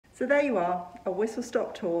So there you are, a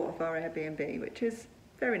whistle-stop tour of our Airbnb, which is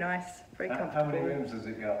very nice, very comfortable. How many rooms has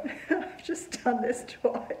it got? I've just done this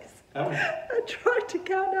twice. Oh. I tried to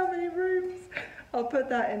count how many rooms. I'll put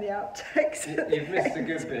that in the outtakes. You've missed a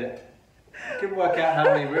good bit. You can work out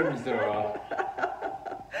how many rooms there are.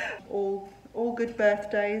 All good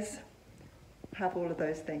birthdays have all of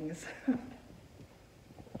those things.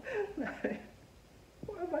 No.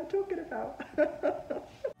 What am I talking about?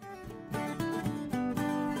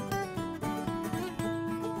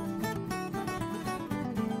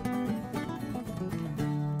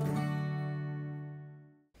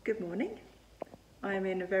 Good morning. I'm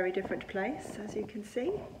in a very different place, as you can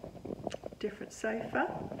see. Different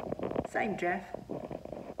sofa. Same Jeff.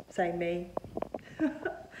 Same me.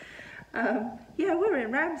 Yeah, we're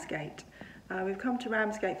in Ramsgate. We've come to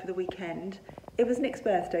Ramsgate for the weekend. It was Nick's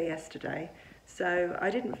birthday yesterday, so I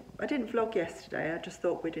didn't vlog yesterday. I just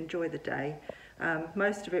thought we'd enjoy the day.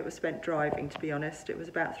 Most of it was spent driving, to be honest. It was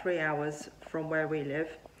about 3 hours from where we live.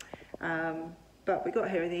 But we got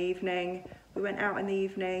here in the evening. We went out in the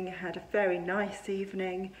evening, had a very nice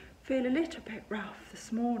evening. Feel a little bit rough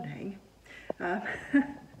this morning.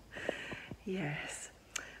 Yes,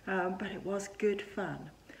 but it was good fun.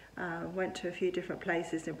 Went to a few different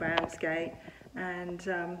places in Ramsgate and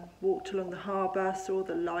walked along the harbour, saw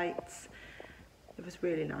the lights. It was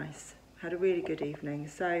really nice. Had a really good evening.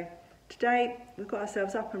 So today we've got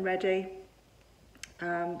ourselves up and ready.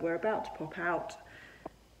 We're about to pop out.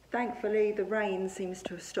 Thankfully the rain seems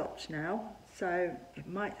to have stopped now, so it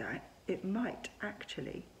might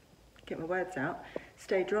actually, get my words out,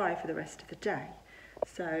 stay dry for the rest of the day.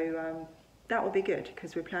 So that will be good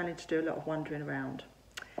because we're planning to do a lot of wandering around.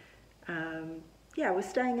 Yeah, we're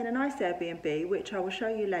staying in a nice Airbnb, which I will show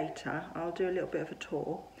you later. I'll do a little bit of a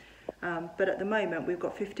tour. But at the moment, we've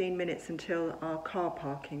got 15 minutes until our car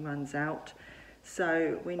parking runs out.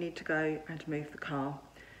 So we need to go and move the car.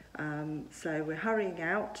 So we're hurrying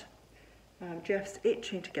out. Jeff's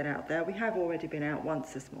itching to get out there. We have already been out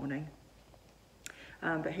once this morning.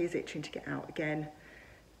 But he's itching to get out again.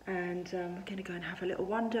 And we're going to go and have a little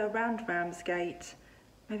wander around Ramsgate.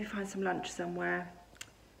 Maybe find some lunch somewhere.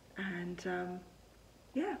 And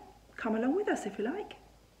yeah, come along with us if you like.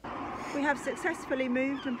 We have successfully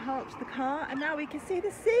moved and parked the car, and now we can see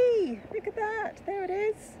the sea. Look at that, there it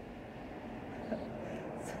is.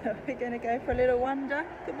 So we're going to go for a little wander.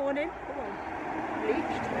 Good morning. Oh,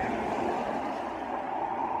 bleached there.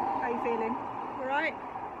 How are you feeling? All right?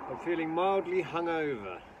 I'm feeling mildly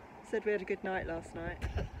hungover. Said we had a good night last night.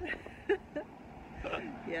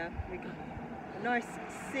 Yeah, we got a nice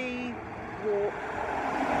sea walk.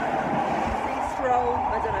 Stroll,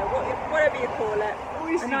 I don't know, whatever you call it. Oh,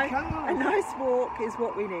 a nice walk is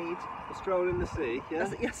what we need. A stroll in the sea, yeah?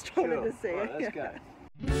 Yeah, stroll sure. in the sea. Right, let's go.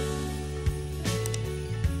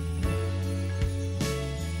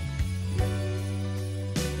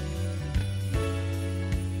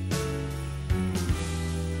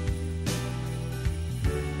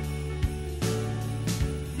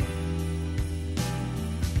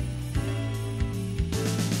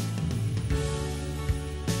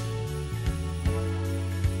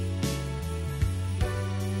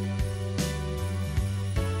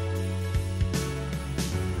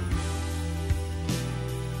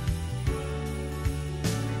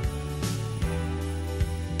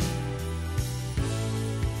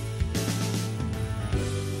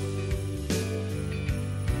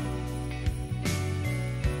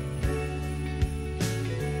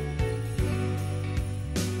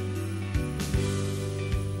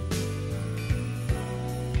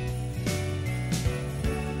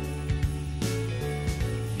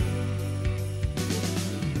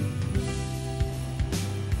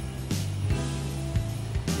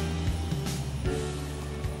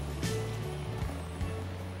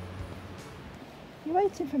 You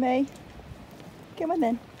waiting for me? Come on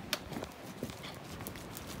then.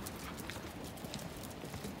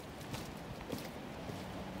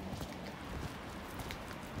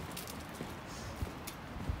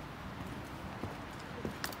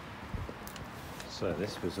 So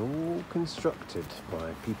this was all constructed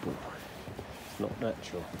by people. It's not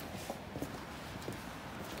natural.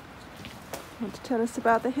 Want to tell us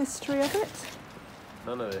about the history of it?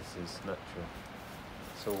 None of this is natural.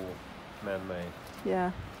 It's all man-made.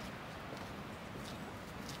 Yeah.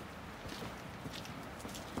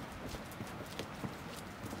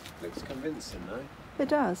 Looks convincing though. It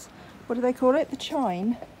does. What do they call it? The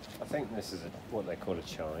chine? I think this is what they call a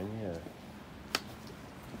chine, yeah.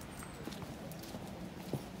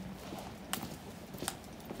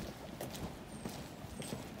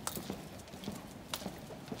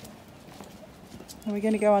 And we're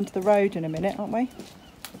going to go onto the road in a minute, aren't we?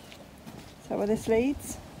 that where this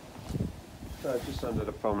leads? No, just under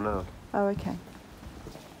the promenade. Oh, okay.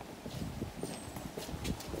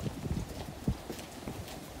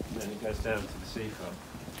 And then it goes down to the seafront.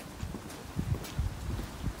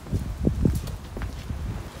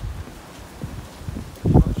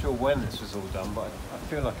 I'm not sure when this was all done, but I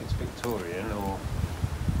feel like it's Victorian or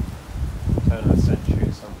turn of the century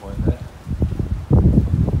at some point there.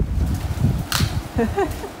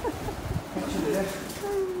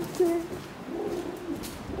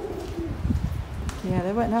 Yeah,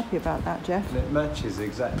 they weren't happy about that, Jeff. And it matches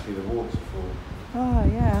exactly the waterfall. Oh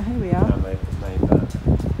yeah, here we are. And they've made that.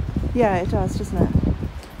 Yeah, it does, doesn't it?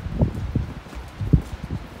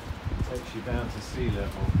 Takes you down to sea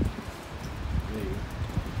level.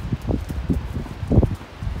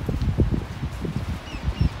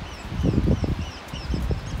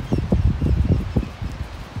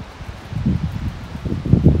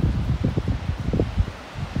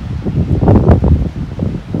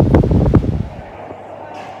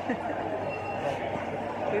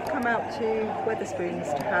 We've come out to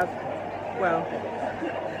Wetherspoons to have, well,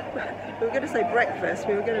 we were going to say breakfast,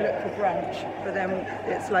 we were going to look for brunch, but then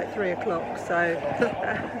it's like 3 o'clock, so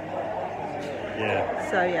Yeah.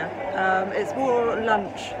 so yeah, it's more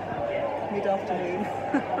lunch, mid-afternoon.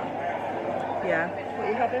 Yeah, what are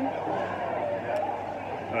you having?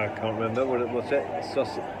 I can't remember what it was.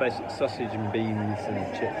 Basic sausage and beans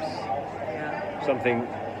and chips. Yeah. Something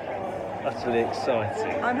utterly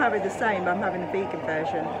exciting. I'm having the same, but I'm having the vegan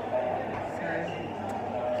version, so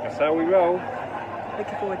That's how we roll.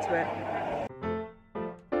 looking forward to it.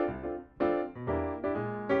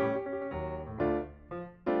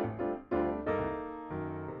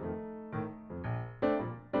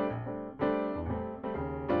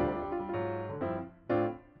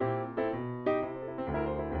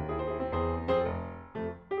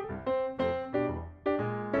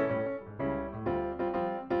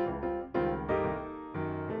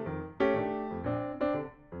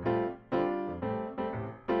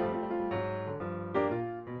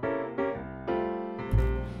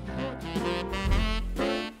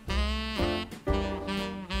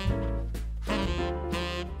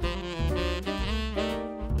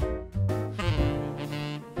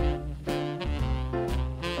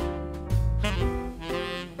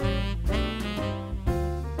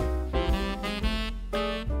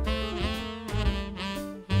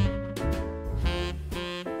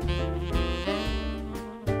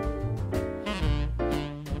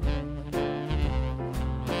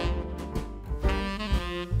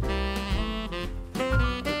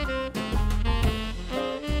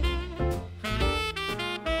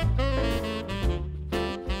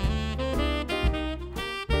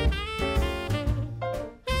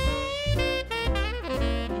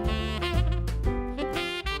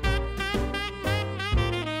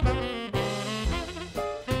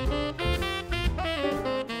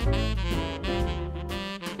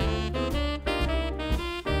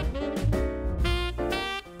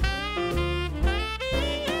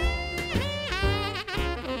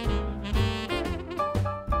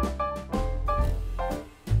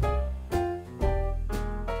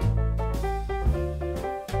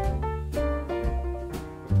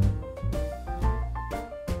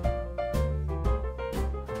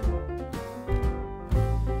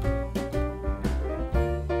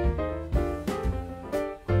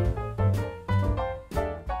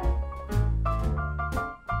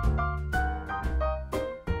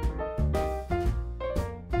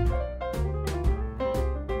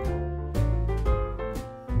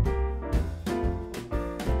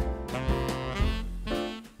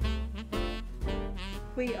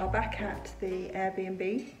 We are back at the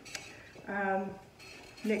Airbnb.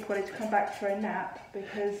 Nick wanted to come back for a nap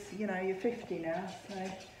because, you know, you're 50 now, so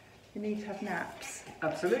you need to have naps.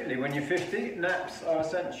 Absolutely. When you're 50, naps are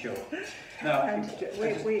essential. Now, And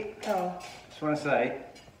just want to say,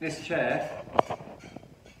 this chair,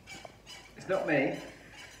 it's not me.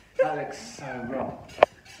 That looks so wrong.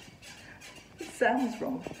 It sounds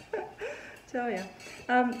wrong. Tell you.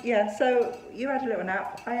 Yeah, so you had a little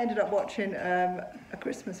nap. I ended up watching a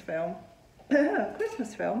Christmas film.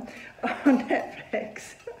 Christmas film on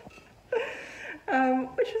Netflix.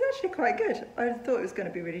 Which was actually quite good. I thought it was going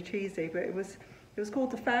to be really cheesy, but it was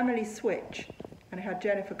called The Family Switch, and it had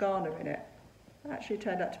Jennifer Garner in it. It actually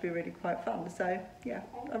turned out to be really quite fun, so yeah,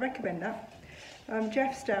 I recommend that.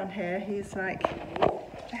 Jeff's down here, he's like,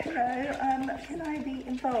 hello, can I be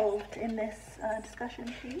involved in this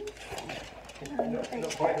discussion, please? Not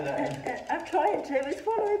quite that. I'm trying to, it's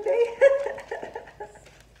following me.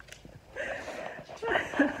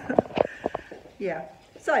 Yeah,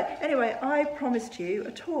 so anyway, I promised you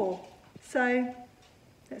a tour, so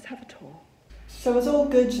let's have a tour. So as all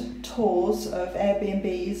good tours of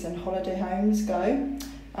Airbnbs and holiday homes go,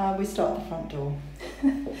 we start at the front door.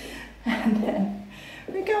 And then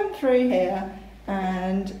we come through here,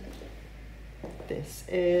 and this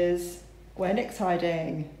is where Nick's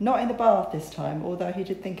hiding. Not in the bath this time, although he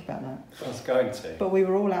did think about that. I was going to. But we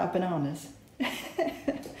were all out of bananas.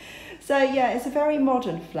 So yeah, it's a very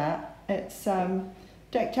modern flat. It's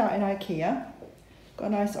decked out in IKEA. Got a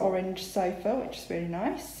nice orange sofa, which is really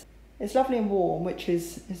nice. It's lovely and warm, which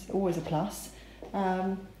is always a plus.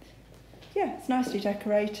 Yeah, it's nicely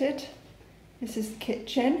decorated. This is the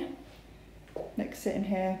kitchen. Nick's sitting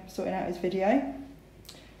here sorting out his video.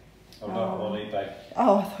 I'm not on eBay.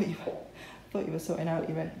 Oh, I thought you were sorting out,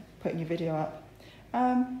 you were putting your video up.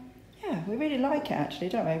 Yeah, we really like it actually,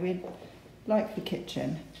 don't we? We like the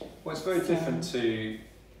kitchen. Well, it's very different to,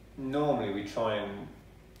 normally we try and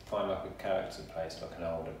find like a character place, like an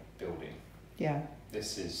older building. Yeah.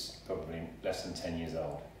 This is probably less than 10 years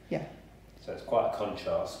old. Yeah. So it's quite a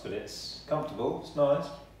contrast, but it's comfortable, it's nice.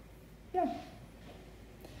 Yeah.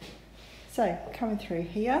 So, coming through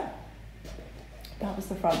here, that was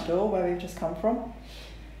the front door where we've just come from.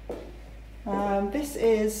 This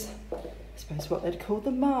is, I suppose, what they'd call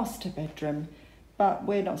the master bedroom, but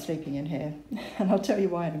we're not sleeping in here, and I'll tell you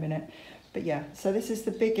why in a minute. But yeah, so this is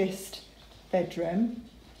the biggest bedroom,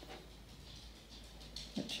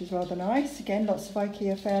 which is rather nice. Again, lots of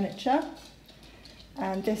IKEA furniture.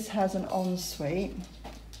 And this has an ensuite.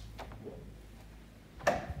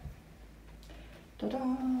 Ta-da!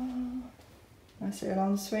 Nice little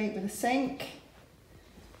ensuite with a sink.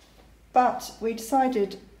 But we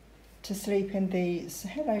decided to sleep in the...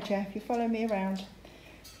 Hello Jeff, you follow me around.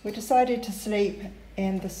 We decided to sleep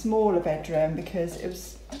in the smaller bedroom because it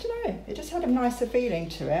was, I don't know, it just had a nicer feeling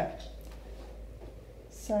to it.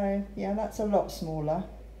 So yeah, that's a lot smaller,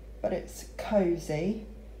 but it's cosy.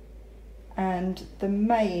 And the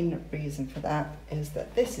main reason for that is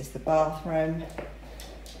that this is the bathroom,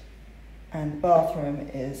 and the bathroom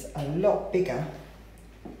is a lot bigger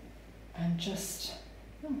and just,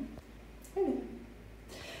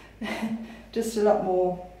 just a lot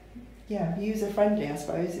more, yeah, user-friendly, I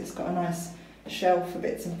suppose. It's got a nice shelf for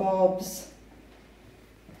bits and bobs.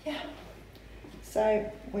 Yeah. So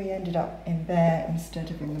we ended up in there instead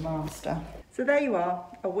of in the master. So there you are,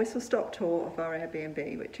 a whistle-stop tour of our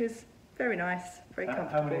Airbnb, which is very nice, very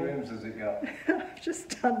comfortable. How many rooms has it got? I've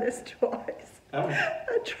just done this twice. How many?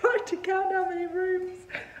 I tried to count how many rooms.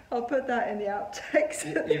 I'll put that in the outtakes.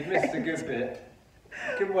 You've missed a good bit.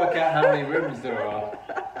 You can work out how many rooms there are.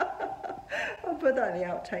 I'll put that in the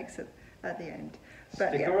outtakes at the end. But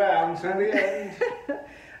Stick yeah. around till the end.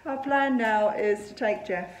 Our plan now is to take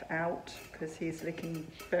Jeff out because he's looking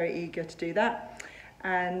very eager to do that.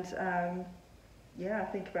 And yeah, I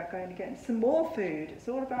think about going and getting some more food. It's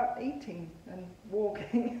all about eating and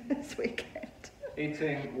walking this weekend.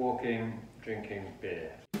 Eating, walking, drinking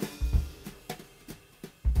beer.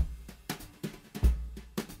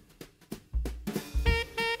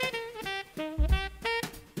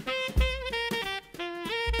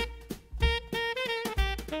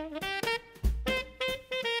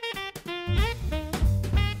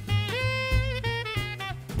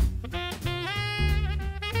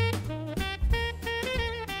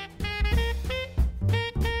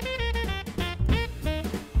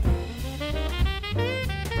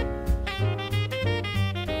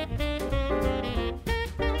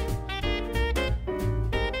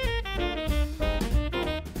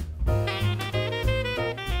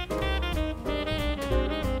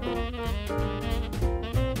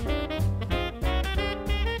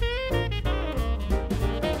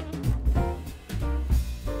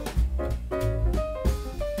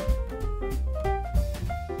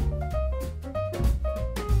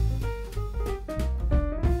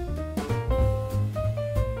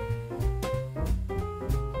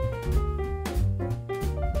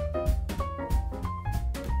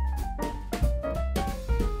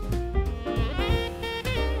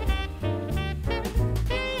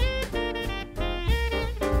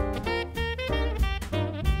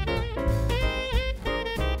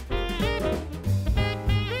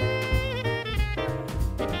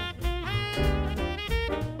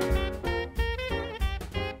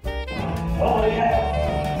 Oh yeah,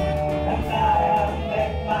 and I have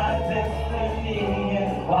met my destiny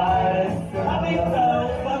and why it's I've been told,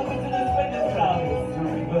 welcome to the Swingers Club. It's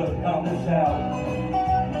a book on the shelf.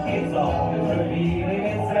 It's always revealing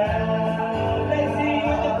itself. Let's see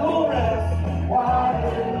the chorus.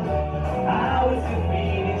 How is it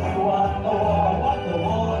feeling? You want the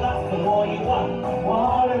war, that's the war you want.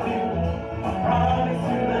 Waterloo, promise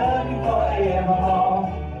to love you forevermore.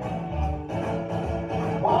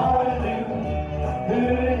 Waterloo.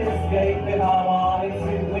 couldn't escape if I wanted to,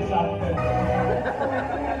 wish I could.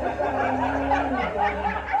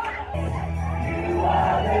 You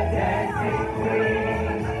are the dancing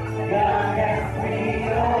queen, young and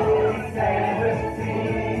sweet, always celebrity.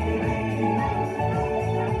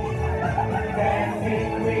 Dancing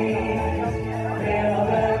queen, feel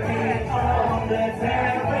the beat on the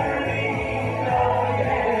tambourine, oh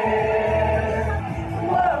yeah.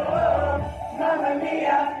 Whoa, whoa, mamma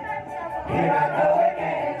mia. Here I go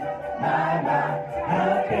again, my,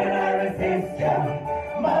 how can I resist you?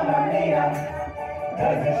 Mamma mia,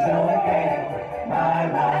 does it show again? My,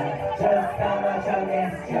 just how much I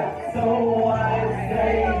missed you. So I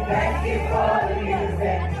say thank you for the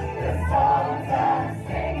music, the songs I'm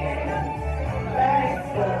singing. Thanks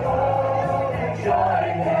for all the joy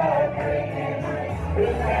they're bringing. We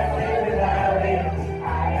can't live without it, I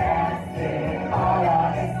ask in all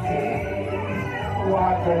honesty.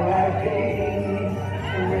 What will I be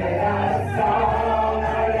without a song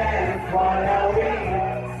or dance? What are we?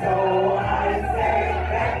 So I say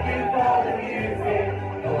thank you for the music,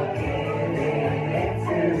 for giving it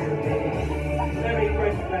to me. Merry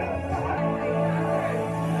Christmas.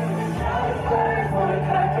 Showers wanna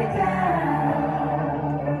cut me down.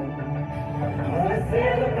 Wanna see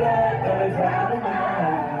the blood gonna drown them out.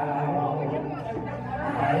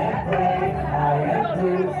 I am brave, I am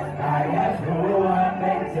bruised, I am who I'm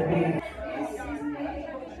meant to be.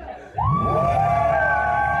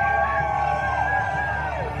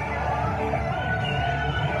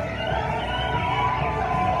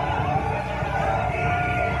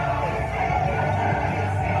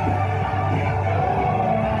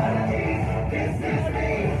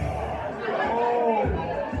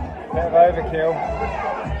 Bit of overkill.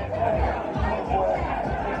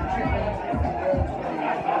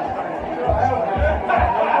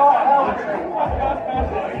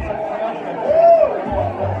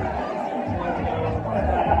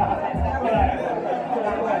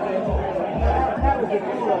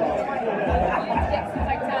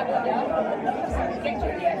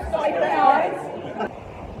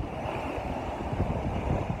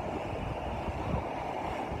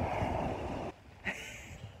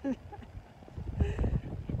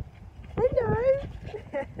 Hello,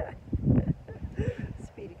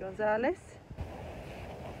 Speedy Gonzales.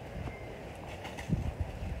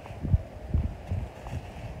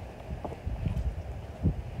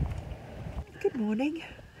 Good morning.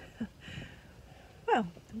 Well,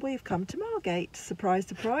 we've come to Margate. Surprise,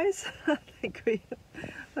 surprise. I think we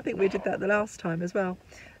did that the last time as well.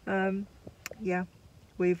 Yeah,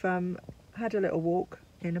 we've had a little walk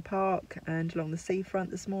in a park and along the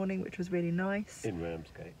seafront this morning, which was really nice. In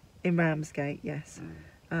Ramsgate. In Ramsgate, yes.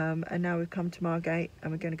 And now we've come to Margate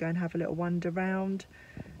and we're going to go and have a little wander round.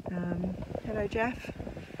 Hello, Jeff.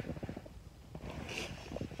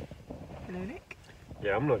 Hello, Nick.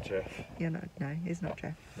 Yeah, I'm not Jeff. Yeah, no, he's not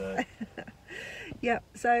Jeff. No. Yeah,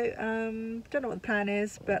 so don't know what the plan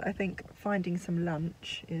is, but I think finding some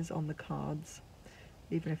lunch is on the cards,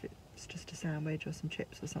 even if it's just a sandwich or some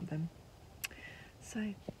chips or something.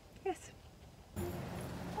 So, yes.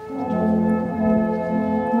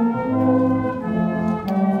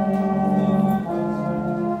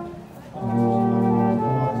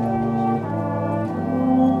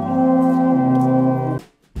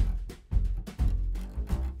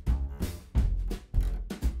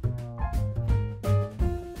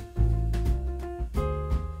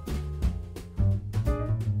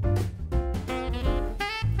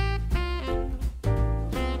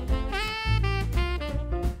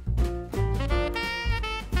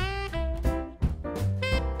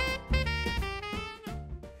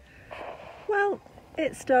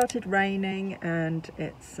 It started raining and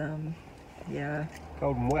it's yeah,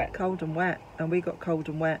 Cold and wet. And we got cold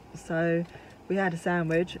and wet, so we had a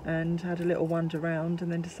sandwich and had a little wander round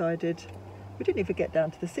and then decided we didn't even get down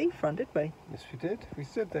to the seafront, did we? Yes, we did. We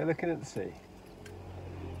stood there looking at the sea.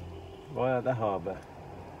 Right at the harbour.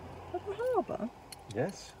 At the harbour?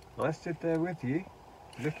 Yes, I stood there with you,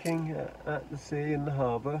 looking at the sea and the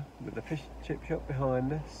harbour with the fish and chip shop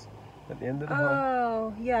behind us at the end of the harbour.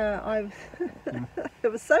 Oh, yeah,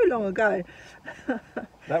 it was so long ago.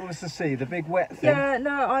 That was the sea, the big wet thing. Yeah,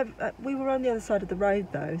 no, we were on the other side of the road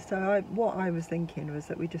though, so what I was thinking was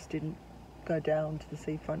that we just didn't go down to the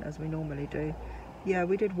seafront as we normally do. Yeah,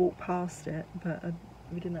 we did walk past it, but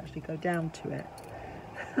we didn't actually go down to it.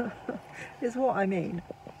 Is what I mean.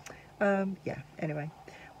 Yeah, anyway.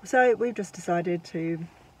 So we've just decided to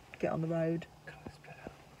get on the road.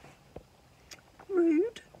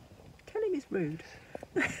 Rude. Tell him he's rude.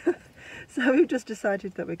 So we've just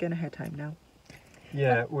decided that we're going to head home now.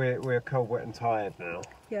 Yeah, we're cold, wet and tired now.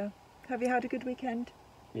 Yeah. Have you had a good weekend?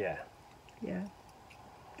 Yeah. Yeah.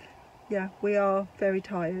 Yeah, we are very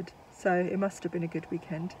tired, so it must have been a good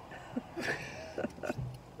weekend.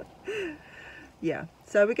 Yeah,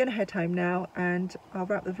 so we're going to head home now, and I'll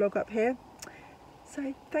wrap the vlog up here.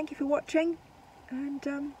 So thank you for watching,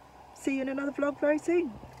 and see you in another vlog very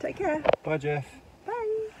soon. Take care. Bye, Jeff.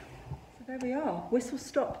 Bye. So there we are, whistle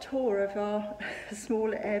stop tour of our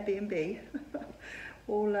small Airbnb.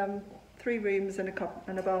 All 3 rooms and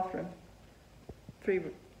a bathroom. Three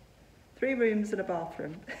rooms and a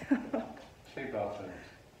bathroom. 2 bathrooms.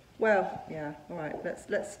 Well, yeah. All right.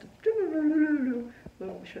 Let's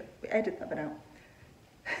we should edit that bit out.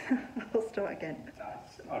 I'll start again.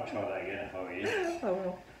 I'll try that again if I were you. I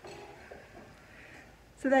will.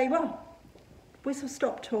 So there you are. Whistle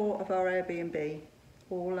stop tour of our Airbnb.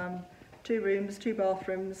 All 2 rooms, 2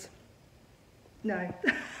 bathrooms. No.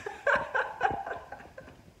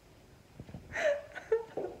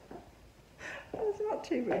 There's not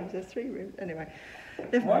 2 rooms, there's 3 rooms. Anyway.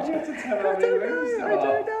 Why do you have to tell how many rooms there are? I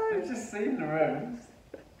don't know. I've just seen the rooms.